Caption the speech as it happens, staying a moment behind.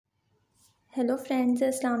Hello friends,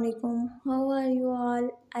 Assalamu alaikum. How are you all?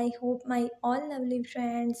 I hope my all lovely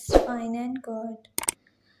friends fine and good.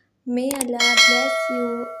 May Allah bless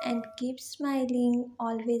you and keep smiling.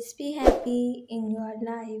 Always be happy in your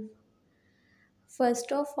life.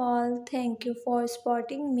 First of all, thank you for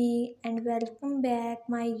supporting me and welcome back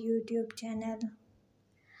my YouTube channel.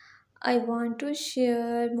 I want to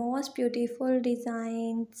share most beautiful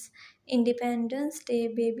designs, Independence Day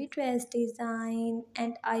baby dress design,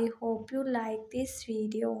 and I hope you like this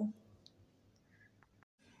video.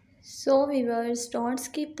 So viewers, don't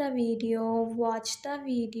skip the video, watch the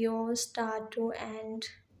video start to end.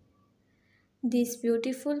 This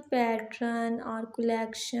beautiful pattern or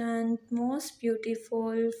collection most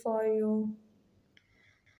beautiful for you.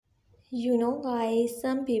 You know guys,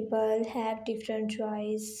 some people have different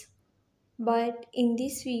choice, but in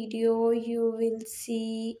this video you will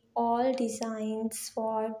see all designs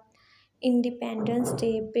for Independence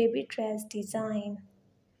Day baby dress design.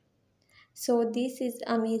 So this is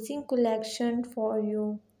amazing collection for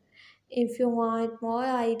you. If you want more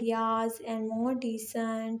ideas and more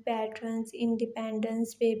decent patterns,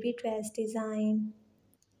 Independence baby dress design.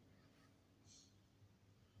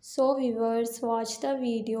 So viewers, watch the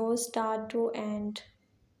video start to end.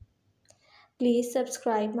 Please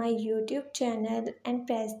subscribe my YouTube channel and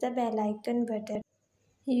press the bell icon button.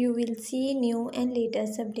 You will see new and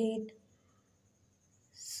latest update.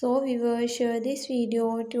 So viewers, share this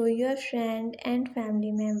video to your friend and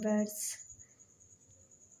family members.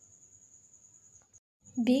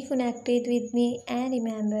 Be connected with me and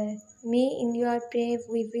remember, me in your prayer.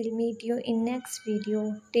 We will meet you in next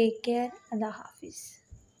video. Take care. Allah Hafiz.